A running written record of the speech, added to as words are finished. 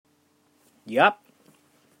Yup.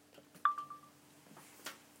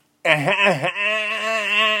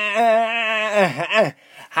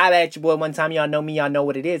 Holla at your boy one time. Y'all know me. Y'all know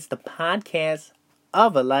what it is. The podcast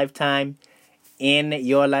of a lifetime. In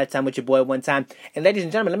your lifetime with your boy one time. And ladies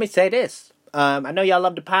and gentlemen, let me say this. I know y'all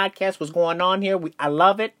love the podcast. What's going on here? I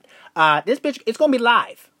love it. This bitch, it's going to be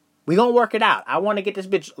live. We're going to work it out. I want to get this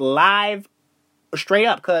bitch live straight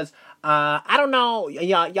up. Because I don't know.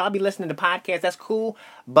 Y'all be listening to podcasts. That's cool.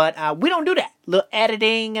 But we don't do that. Little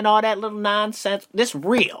editing and all that little nonsense. This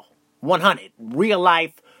real. 100. Real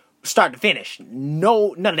life. Start to finish.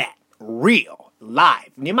 No, none of that. Real. Live.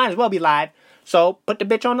 You might as well be live. So put the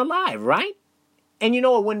bitch on the live, right? And you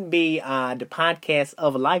know it wouldn't be the podcast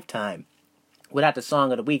of a lifetime without the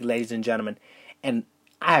song of the week, ladies and gentlemen. And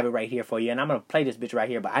I have it right here for you. And I'm going to play this bitch right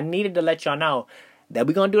here. But I needed to let y'all know that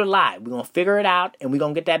we're going to do it live. We're going to figure it out. And we're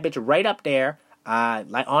going to get that bitch right up there.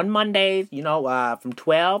 Like on Mondays, from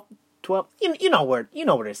 12. You know where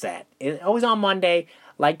it's at. It's always on Monday.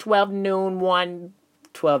 Like 12 noon, 1,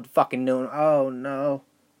 12 fucking noon. Oh, no.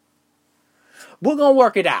 We're going to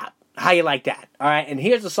work it out. How you like that? All right. And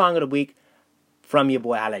here's the song of the week. From your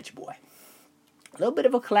boy, Holla at your boy. A little bit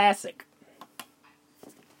of a classic.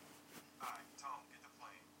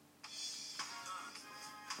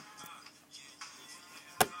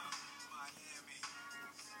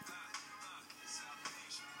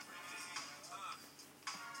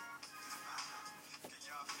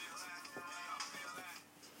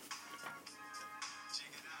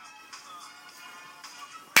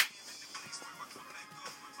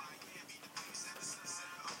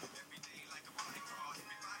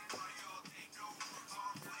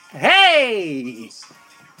 Hey!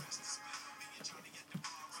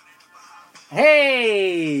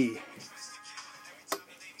 Hey!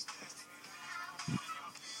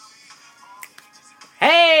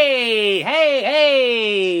 Hey! Hey!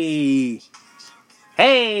 Hey!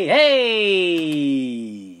 Hey!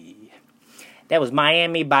 Hey! That was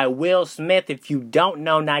Miami by Will Smith. If you don't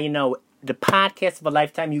know, now you know. The podcast of a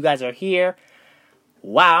lifetime. You guys are here.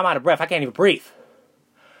 Wow, I'm out of breath. I can't even breathe.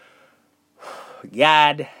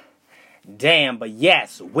 God damn, but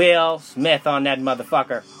yes, Will Smith on that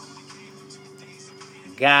motherfucker.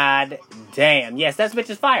 God damn. Yes, that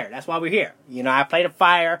bitch is fire. That's why we're here. I played a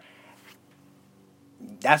fire.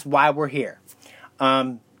 That's why we're here.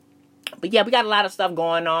 But yeah, we got a lot of stuff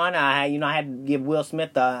going on. I had to give Will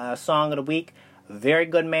Smith a song of the week. Very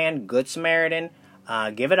good man, good Samaritan.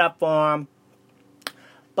 Give it up for him.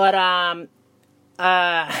 But a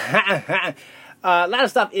lot of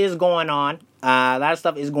stuff is going on. Like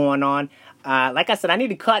I said, I need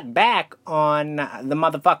to cut back on the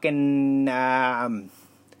motherfucking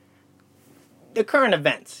the current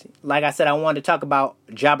events. Like I said, I wanted to talk about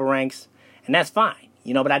Jaba ranks, and that's fine.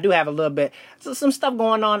 But I do have a little bit, some stuff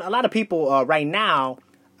going on. A lot of people right now,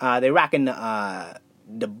 they're rocking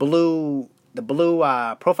the blue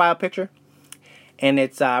profile picture, and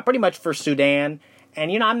it's pretty much for Sudan.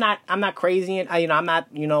 And I'm not crazy, and I'm not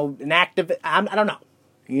an active. I don't know.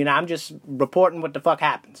 I'm just reporting what the fuck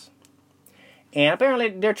happens. And apparently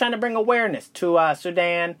they're trying to bring awareness to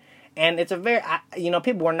Sudan. And it's a very,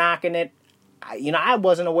 people were knocking it. I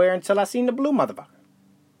wasn't aware until I seen the blue motherfucker.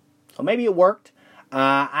 So maybe it worked.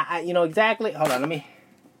 Exactly. Hold on, let me.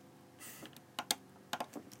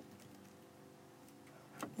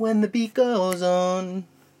 When the beat goes on.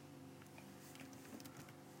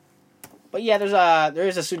 But yeah, there's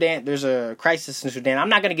a crisis in Sudan. I'm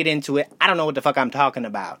not going to get into it. I don't know what the fuck I'm talking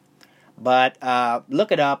about. But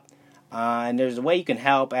look it up. And there's a way you can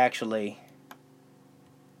help, actually.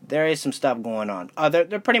 There is some stuff going on.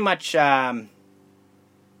 They're pretty much, they're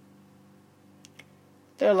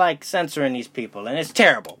like censoring these people. And it's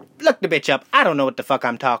terrible. Look the bitch up. I don't know what the fuck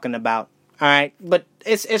I'm talking about. Alright? But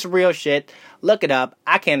it's real shit. Look it up.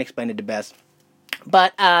 I can't explain it the best.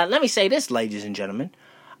 But let me say this, ladies and gentlemen.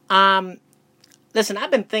 Listen,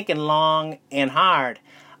 I've been thinking long and hard.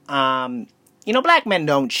 Black men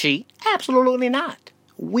don't cheat. Absolutely not.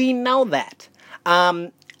 We know that.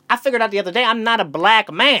 I figured out the other day I'm not a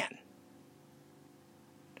black man.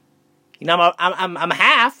 I'm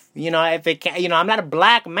half. If it can, I'm not a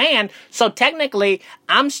black man. So technically,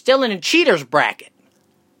 I'm still in a cheaters bracket.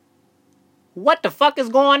 What the fuck is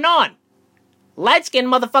going on? Light-skinned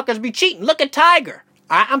motherfuckers be cheating. Look at Tiger.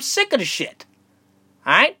 I'm sick of the shit.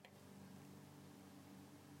 Alright?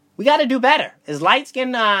 We gotta do better. As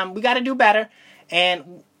light-skinned, we gotta do better.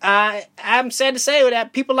 And I'm sad to say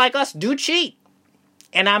that people like us do cheat.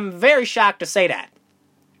 And I'm very shocked to say that.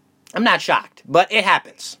 I'm not shocked, but it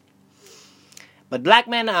happens. But black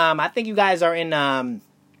men, I think you guys are in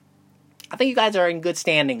I think you guys are in good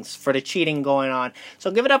standings for the cheating going on.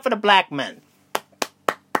 So give it up for the black men.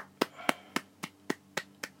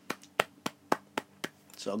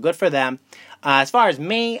 So good for them. As far as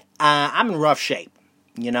me, I'm in rough shape.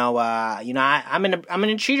 I'm in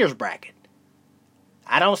a cheaters bracket.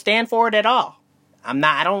 I don't stand for it at all.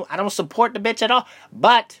 I don't support the bitch at all.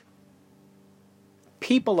 But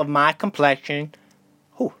people of my complexion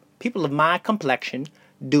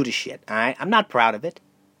do the shit. All right, I'm not proud of it.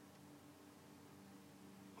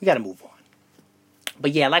 We gotta move on.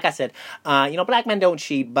 But yeah, like I said, black men don't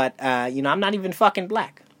cheat, but I'm not even fucking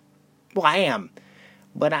black. Well, I am,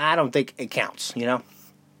 but I don't think it counts,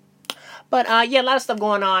 But a lot of stuff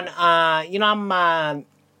going on. I'm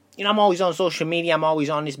always on social media. I'm always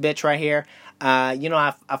on this bitch right here.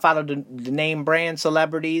 I follow the name brand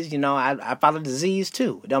celebrities. I follow the Z's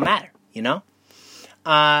too. It don't matter.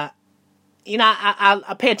 I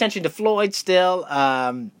pay attention to Floyd still.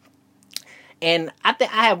 And I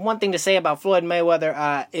have one thing to say about Floyd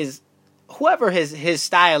Mayweather, is whoever his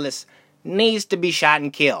stylist needs to be shot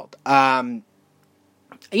and killed.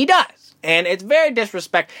 He does. And it's very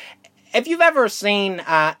disrespectful. If you've ever seen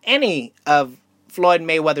any of Floyd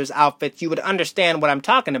Mayweather's outfits, you would understand what I'm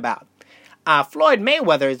talking about. Floyd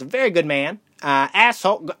Mayweather is a very good man.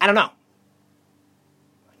 Asshole, I don't know.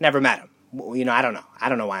 Never met him. I don't know. I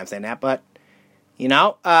don't know why I'm saying that, but,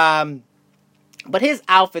 but his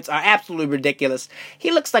outfits are absolutely ridiculous.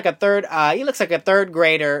 He looks like a third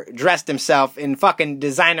grader dressed himself in fucking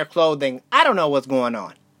designer clothing. I don't know what's going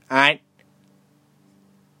on. All right?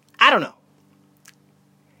 I don't know.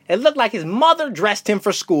 It looked like his mother dressed him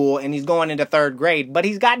for school and he's going into third grade, but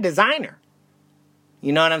he's got designer.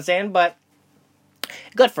 You know what I'm saying? But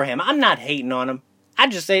good for him. I'm not hating on him. I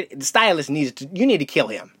just say the stylist you need to kill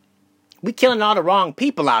him. We killing all the wrong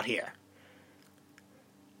people out here.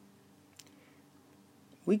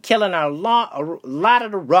 We killing a lot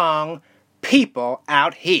of the wrong people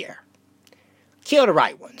out here. Kill the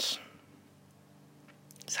right ones.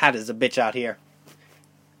 It's hot as a bitch out here.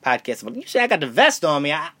 Podcast. You say I got the vest on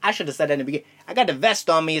me. I should have said that in the beginning. I got the vest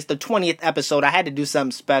on me. It's the 20th episode. I had to do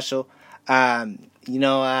something special. So I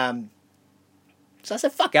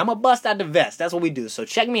said, fuck it. I'm going to bust out the vest. That's what we do. So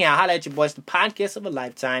check me out. Holla at your boys. The podcast of a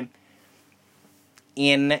lifetime.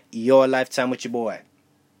 In your lifetime with your boy.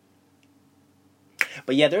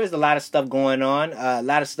 But yeah, there is a lot of stuff going on.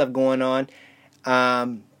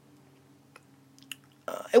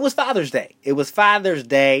 It was Father's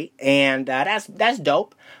Day. And that's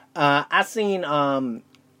dope. I seen on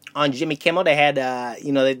Jimmy Kimmel they had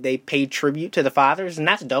they paid tribute to the fathers, and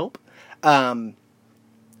that's dope. I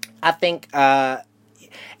think and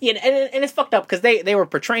it's fucked up because they were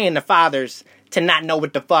portraying the fathers to not know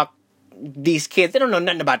what the fuck these kids. They don't know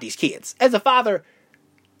nothing about these kids. As a father,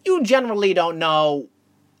 you generally don't know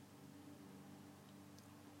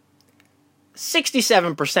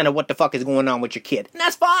 67% of what the fuck is going on with your kid. And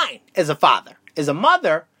that's fine as a father. As a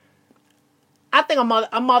mother, I think a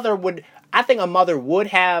mother would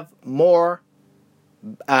have more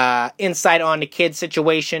insight on the kid's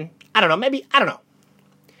situation. I don't know.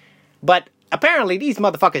 But apparently these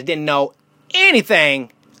motherfuckers didn't know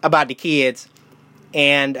anything about the kids.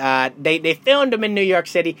 And they filmed them in New York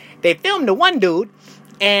City. They filmed the one dude,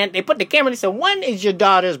 and they put the camera and they said, when is your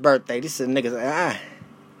daughter's birthday? This is niggas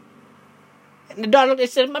And the daughter, they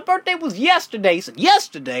said, my birthday was yesterday. He said,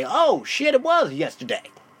 yesterday? Oh, shit, it was yesterday.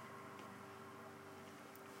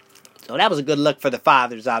 So that was a good look for the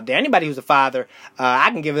fathers out there. Anybody who's a father, I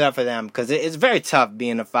can give it up for them, because it's very tough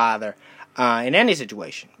being a father in any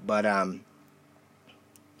situation. But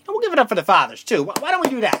we'll give it up for the fathers, too. Why don't we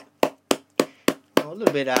do that? A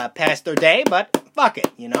little bit past their day, but fuck it.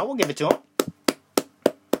 We'll give it to them.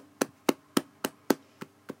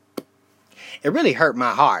 It really hurt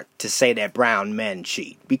my heart to say that brown men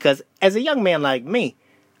cheat, because as a young man like me,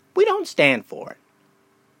 we don't stand for it.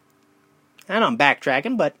 I know I'm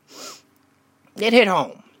backtracking, but it hit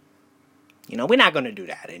home. We're not going to do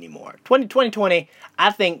that anymore. 2020,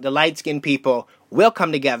 I think the light-skinned people will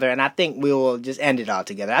come together, and I think we will just end it all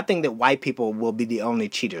together. I think that white people will be the only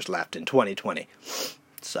cheaters left in 2020.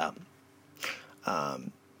 So,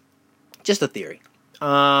 just a theory.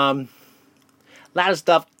 A lot of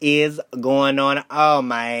stuff is going on. Oh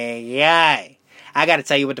my God. I gotta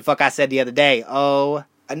tell you what the fuck I said the other day. Not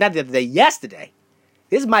the other day, yesterday.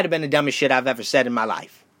 This might have been the dumbest shit I've ever said in my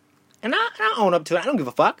life. And I own up to it. I don't give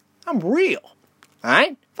a fuck. I'm real.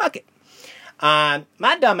 Alright? Fuck it. My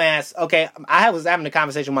dumb ass, okay, I was having a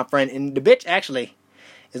conversation with my friend, and the bitch actually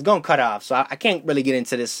is gonna cut off, so I can't really get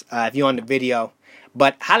into this if you're on the video.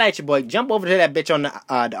 But holla at your boy. Jump over to that bitch on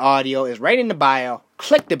the audio. It's right in the bio.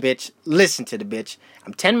 Click the bitch. Listen to the bitch.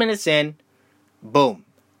 I'm 10 minutes in. Boom.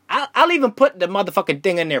 I'll even put the motherfucking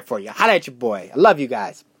thing in there for you. Holla at your boy. I love you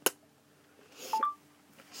guys.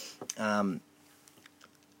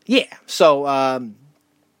 Yeah. So, what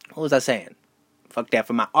was I saying? Fuck that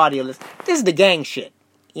for my audio list. This is the gang shit.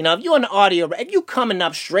 You know, if you on the audio, if you coming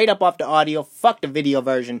up straight up off the audio, fuck the video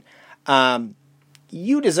version.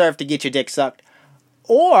 You deserve to get your dick sucked.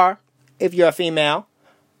 Or, if you're a female,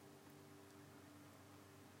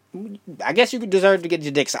 I guess you could deserve to get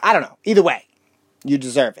your dick sucked. I don't know. Either way, you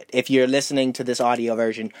deserve it. If you're listening to this audio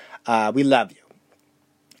version, we love you.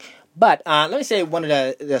 But, let me say one of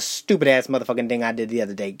the stupid-ass motherfucking thing I did the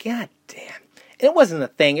other day. God damn. It wasn't a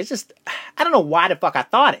thing. It's just, I don't know why the fuck I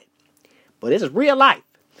thought it. But this is real life.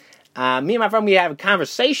 Me and my friend, we have a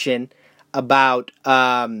conversation about,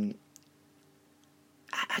 I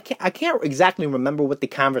can't exactly remember what the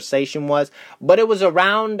conversation was, but it was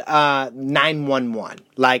around 911.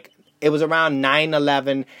 Like, it was around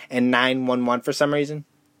 9/11 and 911 for some reason.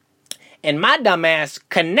 And my dumbass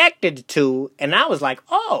connected to, and I was like,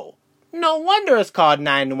 oh, no wonder it's called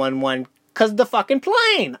 911, because the fucking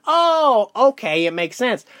plane. Oh, okay, it makes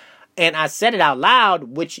sense. And I said it out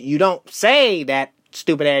loud, which you don't say that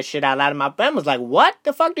stupid ass shit out loud. And my friend was like, what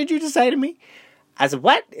the fuck did you just say to me? I said,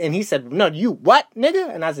 what? And he said, no, you what,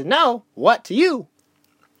 nigga? And I said, no, what to you?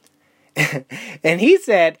 And he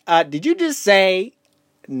said, did you just say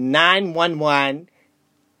 911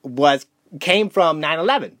 came from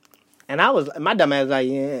 9/11? And my dumb ass was like,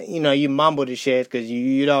 yeah, you know, you mumble the shit because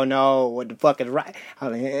you don't know what the fuck is right. I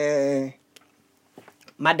was like, eh.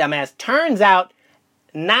 My dumb ass, turns out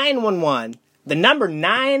 911, the number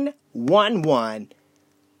 911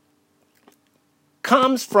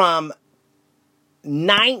 comes from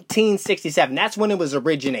 1967. That's when it was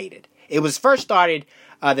originated. It was first started,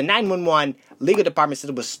 the 911 legal department said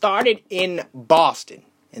it was started in Boston.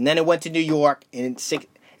 And then it went to New York in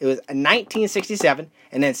it was 1967,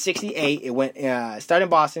 and then 68, it went, started in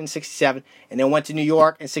Boston in 67, and then went to New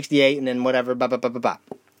York in 68, and then whatever, blah, blah, blah, blah, blah.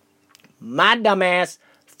 My dumbass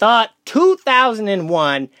thought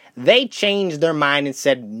 2001, they changed their mind and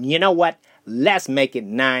said, you know what, let's make it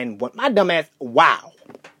 9-1. My dumbass, wow.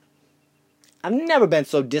 I've never been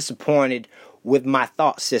so disappointed with my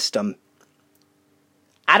thought system.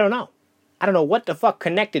 I don't know. I don't know what the fuck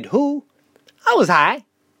connected who. I was high.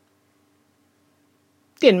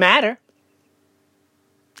 Didn't matter.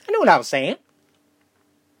 I knew what I was saying.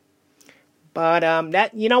 But,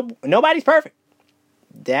 that, you know, nobody's perfect.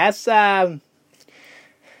 That's, that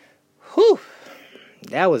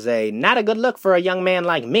was not a good look for a young man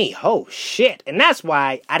like me. Oh, shit. And that's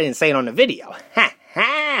why I didn't say it on the video. Ha,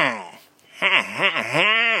 ha. Ha, ha,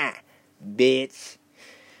 ha. Bitch.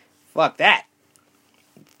 Fuck that.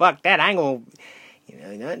 Fuck that. I ain't gonna, you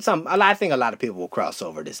know, I think a lot of people will cross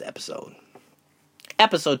over this episode.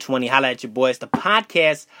 Episode 20, holla at your boy. It's the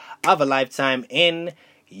podcast of a lifetime in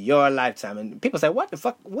your lifetime. And people say, what the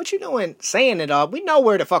fuck? What you doing saying it all? We know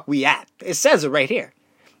where the fuck we at. It says it right here.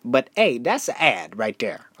 But, hey, that's an ad right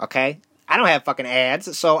there, okay? I don't have fucking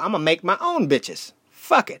ads, so I'm gonna make my own bitches.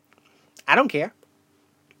 Fuck it. I don't care.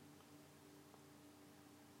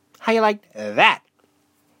 How you like that,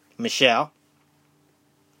 Michelle?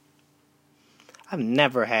 I've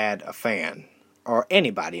never had a fan or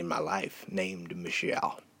anybody in my life named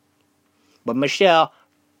Michelle. But Michelle,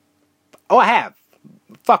 I have.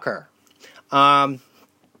 Fuck her. But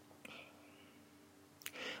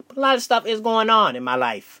a lot of stuff is going on in my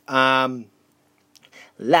life. A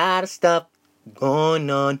lot of stuff going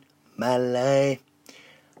on in my life.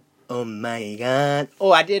 Oh my God.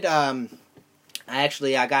 Oh, I did, I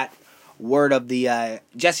got word of the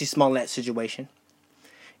Jussie Smollett situation.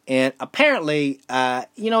 And apparently,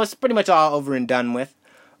 it's pretty much all over and done with.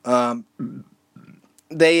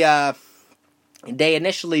 They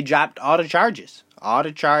initially dropped all the charges.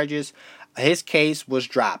 His case was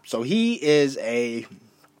dropped. So he's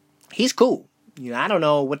cool. You know, I don't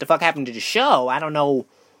know what the fuck happened to the show. I don't know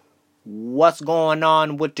what's going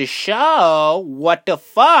on with the show. What the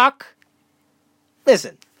fuck?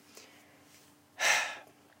 Listen.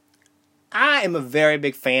 I am a very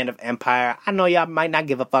big fan of Empire. I know y'all might not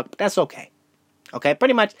give a fuck, but that's okay. Okay,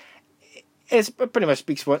 pretty much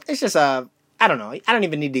speaks for it. It's just I don't know. I don't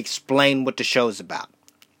even need to explain what the show's about.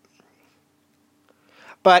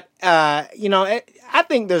 But, I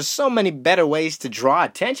think there's so many better ways to draw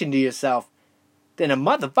attention to yourself than a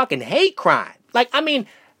motherfucking hate crime. Like, I mean,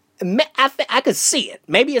 I could see it.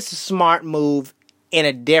 Maybe it's a smart move in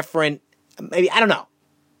a different, maybe, I don't know.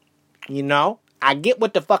 You know? I get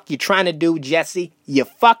what the fuck you're trying to do, Jesse. You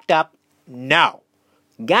fucked up. No.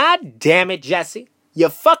 God damn it, Jussie. You're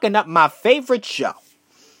fucking up my favorite show.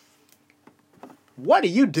 What are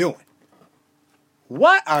you doing?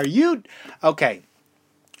 What are you... Okay.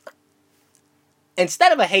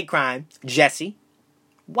 Instead of a hate crime, Jussie,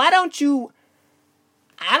 why don't you...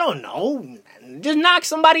 I don't know. Just knock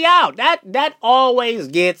somebody out. That always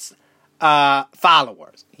gets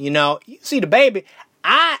followers. You know, you see the baby.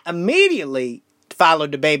 I immediately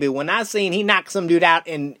followed the baby when I seen he knocked some dude out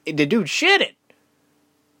and the dude shitted.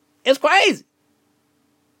 It's crazy.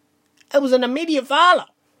 It was an immediate follow.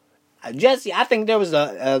 Jussie, I think there was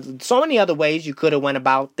so many other ways you could have went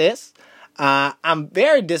about this. I'm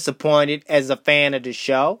very disappointed as a fan of the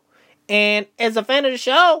show. And as a fan of the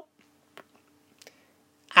show,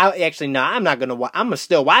 I'm not going to I'm going to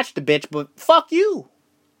still watch the bitch, but fuck you.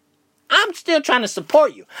 I'm still trying to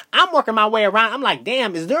support you. I'm working my way around. I'm like,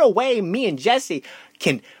 damn, is there a way me and Jussie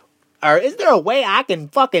is there a way I can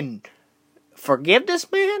fucking forgive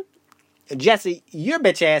this man? Jussie, your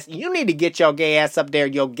bitch ass, you need to get your gay ass up there,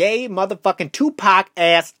 your gay motherfucking Tupac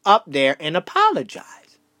ass up there and apologize.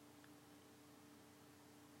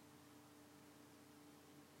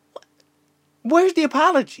 Where's the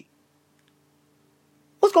apology?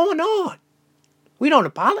 What's going on? We don't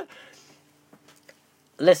apologize.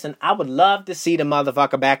 Listen, I would love to see the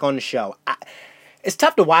motherfucker back on the show. It's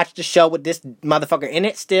tough to watch the show with this motherfucker in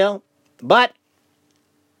it still, but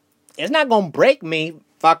it's not gonna break me,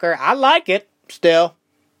 fucker. I like it still.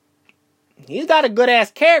 He's got a good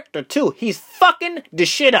ass character too. He's fucking the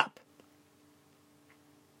shit up.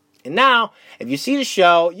 And now, if you see the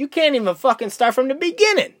show, you can't even fucking start from the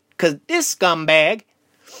beginning. Cause this scumbag,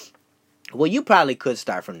 well, you probably could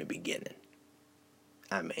start from the beginning.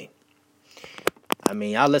 I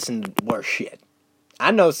mean, I'll listen to worse shit.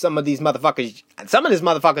 I know some of these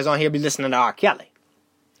motherfuckers on here be listening to R. Kelly.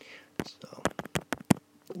 So,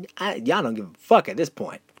 y'all don't give a fuck at this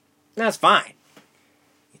point. That's fine.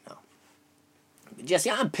 You know. But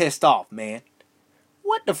Jussie, I'm pissed off, man.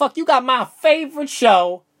 What the fuck? You got my favorite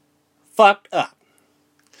show fucked up.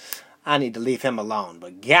 I need to leave him alone,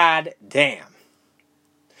 but god damn.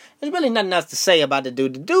 There's really nothing else to say about the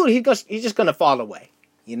dude. The dude, he's just gonna fall away,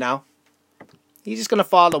 you know? He's just gonna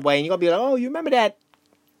fall away, and you're gonna be like, oh, you remember that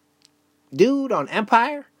dude on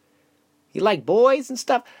Empire? He liked boys and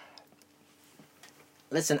stuff.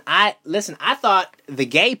 Listen, I thought the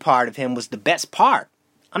gay part of him was the best part.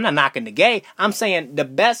 I'm not knocking the gay. I'm saying the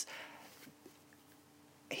best.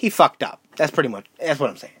 He fucked up. That's what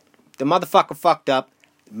I'm saying. The motherfucker fucked up.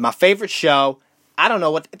 My favorite show. I don't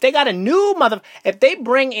know if they got a new if they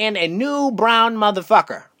bring in a new brown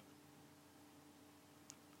motherfucker,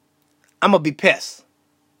 I'm gonna be pissed.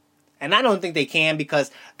 And I don't think they can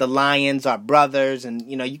because the Lions are brothers and,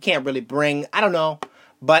 you know, you can't really I don't know.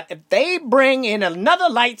 But if they bring in another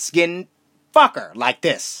light-skinned fucker like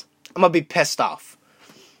this, I'm gonna be pissed off.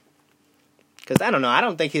 Because I don't know, I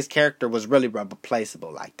don't think his character was really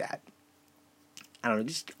replaceable like that. I don't know,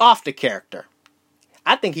 just off the character.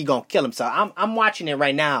 I think he gonna kill himself. I'm watching it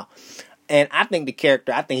right now, and I think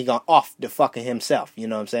he gonna off the fucking himself. You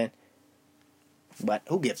know what I'm saying? But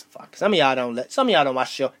who gives a fuck? Some of y'all don't watch the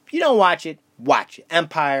show. If you don't watch it, watch it.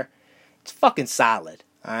 Empire, it's fucking solid.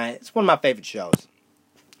 All right, it's one of my favorite shows.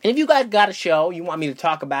 And if you guys got a show you want me to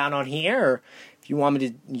talk about on here, or if you want me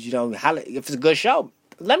to, you know, if it's a good show,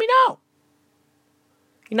 let me know.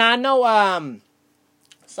 You know, I know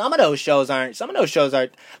some of those shows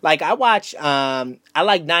aren't, like I watch, I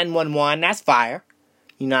like 911, that's fire.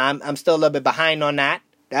 You know, I'm still a little bit behind on that.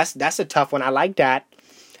 That's a tough one, I like that.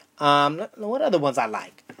 What other ones I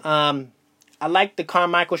like? I like the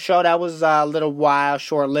Carmichael show, that was a little while,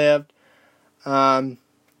 short-lived. I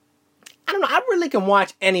don't know, I really can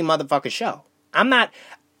watch any motherfucking show.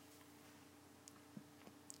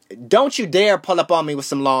 Don't you dare pull up on me with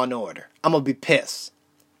some Law and Order. I'm gonna be pissed.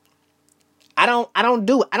 I don't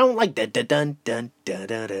like that. Dun, dun, dun, dun,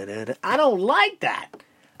 dun, dun, dun. I don't like that.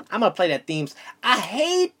 I'm gonna play that themes.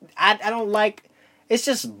 I don't like. It's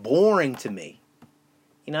just boring to me.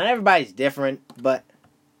 You know, everybody's different, but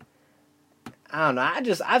I don't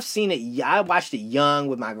know. I've seen it. I watched it young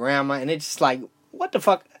with my grandma, and it's just like, what the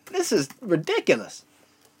fuck? This is ridiculous.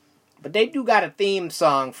 But they do got a theme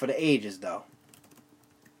song for the ages, though.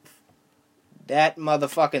 That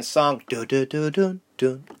motherfucking song, dun, dun, dun, dun,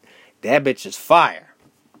 dun. That bitch is fire.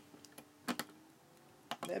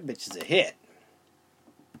 That bitch is a hit.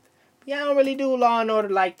 Yeah, I don't really do Law and Order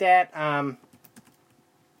like that. I'm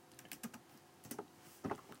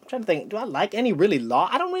trying to think, do I like any really law?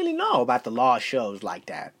 I don't really know about the law shows like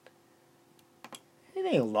that.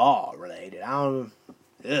 Anything law related. I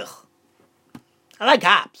like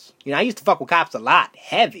cops. You know, I used to fuck with cops a lot.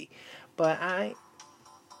 Heavy. But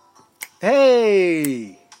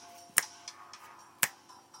Hey!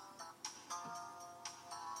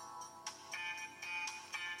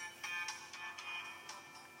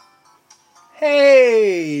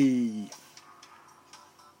 Hey!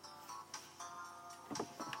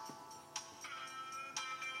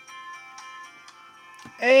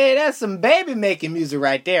 Hey, that's some baby making music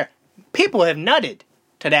right there. People have nutted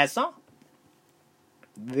to that song.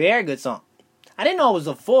 Very good song. I didn't know it was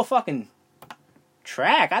a full fucking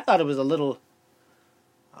track. I thought it was a little...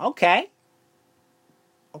 Okay.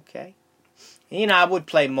 You know, I would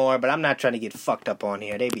play more, but I'm not trying to get fucked up on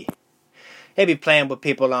here. They be playing with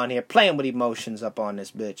people on here, playing with emotions up on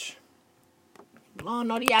this bitch. Law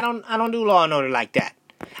and Order, yeah, I don't do Law and Order like that.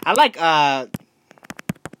 I like nah,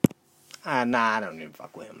 I don't even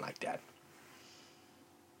fuck with him like that.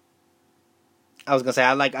 I was gonna say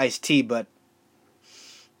I like Ice-T, but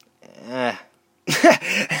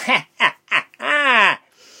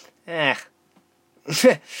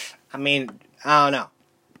I mean, I don't know.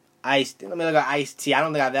 Let me look at Ice-T. I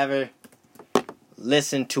don't think I've ever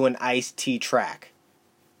listened to an Ice-T track.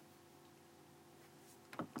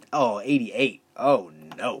 Oh, 88. Oh,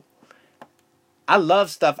 no. I love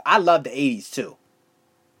stuff. I love the 80s, too.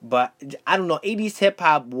 But, I don't know. 80s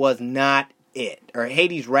hip-hop was not it. Or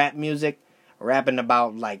 80s rap music. Rapping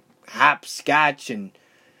about, like, hopscotch and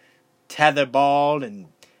tetherball and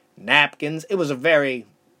napkins. It was a very...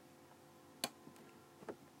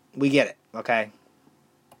 We get it, okay?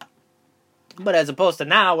 But as opposed to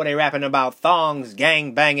now, where they rapping about thongs,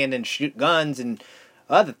 gang banging, and shoot guns and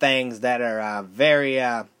other things that are very,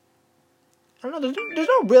 I don't know. There's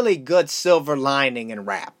no really good silver lining in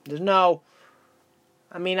rap. There's no.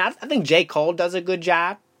 I mean, I think J. Cole does a good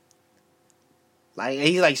job. Like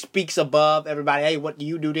he like speaks above everybody. Hey, what do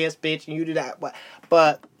you do this, bitch, and you do that?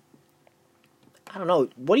 But I don't know.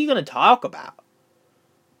 What are you gonna talk about?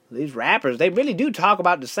 These rappers, they really do talk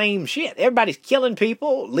about the same shit. Everybody's killing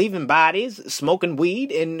people, leaving bodies, smoking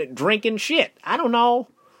weed, and drinking shit. I don't know.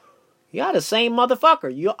 Y'all the same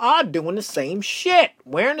motherfucker. You are doing the same shit.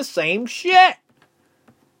 Wearing the same shit.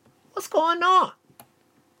 What's going on?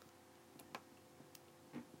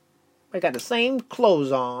 They got the same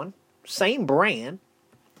clothes on. Same brand.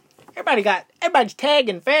 Everybody's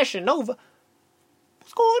tagging Fashion Nova.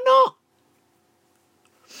 What's going on?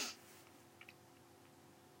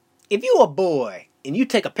 If you a boy and you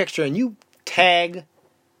take a picture and you tag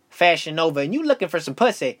Fashion Nova and you looking for some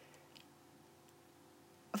pussy,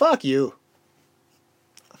 fuck you.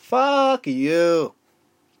 Fuck you.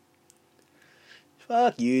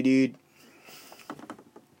 Fuck you, dude.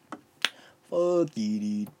 Fuck you,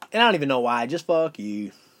 dude. And I don't even know why. Just fuck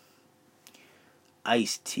you.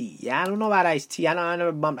 Ice-T. Yeah, I don't know about Ice-T. I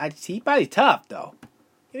never bumped Ice-T. Probably tough, though.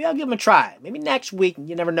 Maybe I'll give him a try. Maybe next week.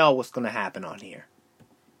 You never know what's going to happen on here.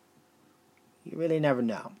 You really never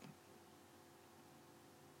know.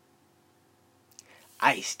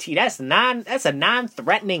 Ice-T. That's a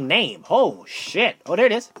non-threatening name. Oh, shit. Oh, there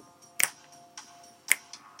it is.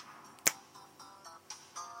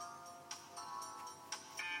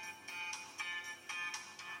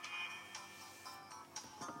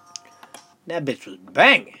 That bitch was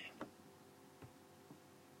banging.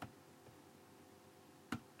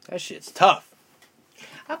 That shit's tough.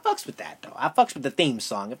 I fucks with that, though. I fucks with the theme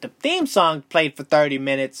song. If the theme song played for 30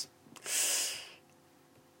 minutes,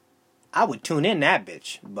 I would tune in that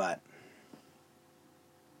bitch. But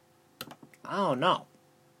I don't know.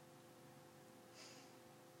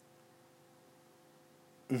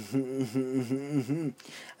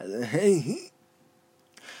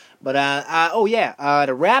 But, oh yeah,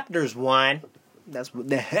 the Raptors won. That's what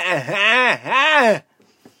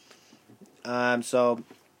so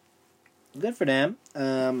good for them.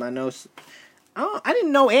 I know. I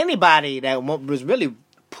didn't know anybody that was really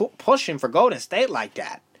pushing for Golden State like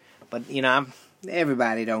that. But you know,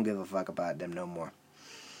 everybody don't give a fuck about them no more.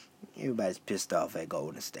 Everybody's pissed off at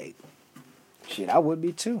Golden State. Shit, I would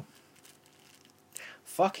be too.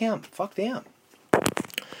 Fuck him. Fuck them.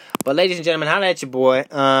 But ladies and gentlemen, holla at your boy.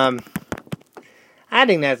 I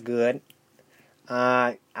think that's good.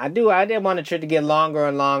 I did want the trip to get longer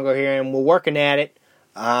and longer here, and we're working at it.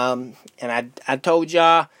 And I told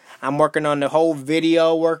y'all I'm working on the whole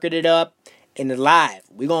video, working it up, and the live.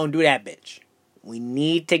 We're gonna do that bitch. We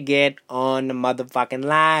need to get on the motherfucking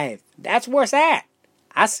live. That's where it's at.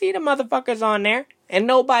 I see the motherfuckers on there, and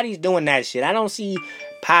nobody's doing that shit. I don't see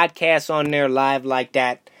podcasts on there live like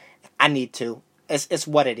that. I need to. It's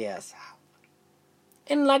what it is.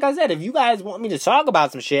 And like I said, if you guys want me to talk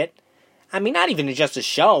about some shit, I mean, not even just a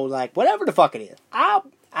show, like whatever the fuck it is, I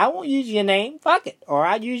won't use your name. Fuck it. Or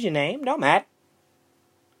I'll use your name. Don't matter.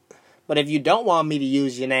 But if you don't want me to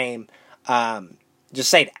use your name just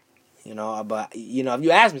say that. But, if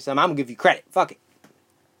you ask me something, I'm going to give you credit. Fuck it.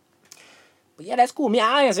 But yeah, that's cool. Me,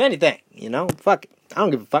 I'll answer anything. Fuck it. I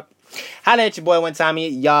don't give a fuck. Holla at your boy one time.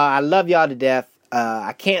 Y'all, I love y'all to death.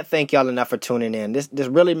 I can't thank y'all enough for tuning in. This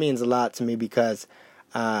really means a lot to me because,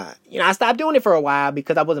 I stopped doing it for a while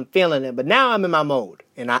because I wasn't feeling it. But now I'm in my mode.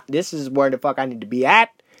 And this is where the fuck I need to be at.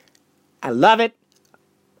 I love it.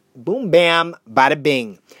 Boom, bam, bada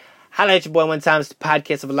bing. Holla at your boy one time. It's the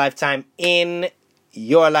podcast of a lifetime in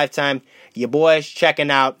your lifetime. Your boy's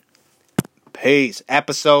checking out. Peace.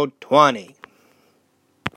 Episode 20.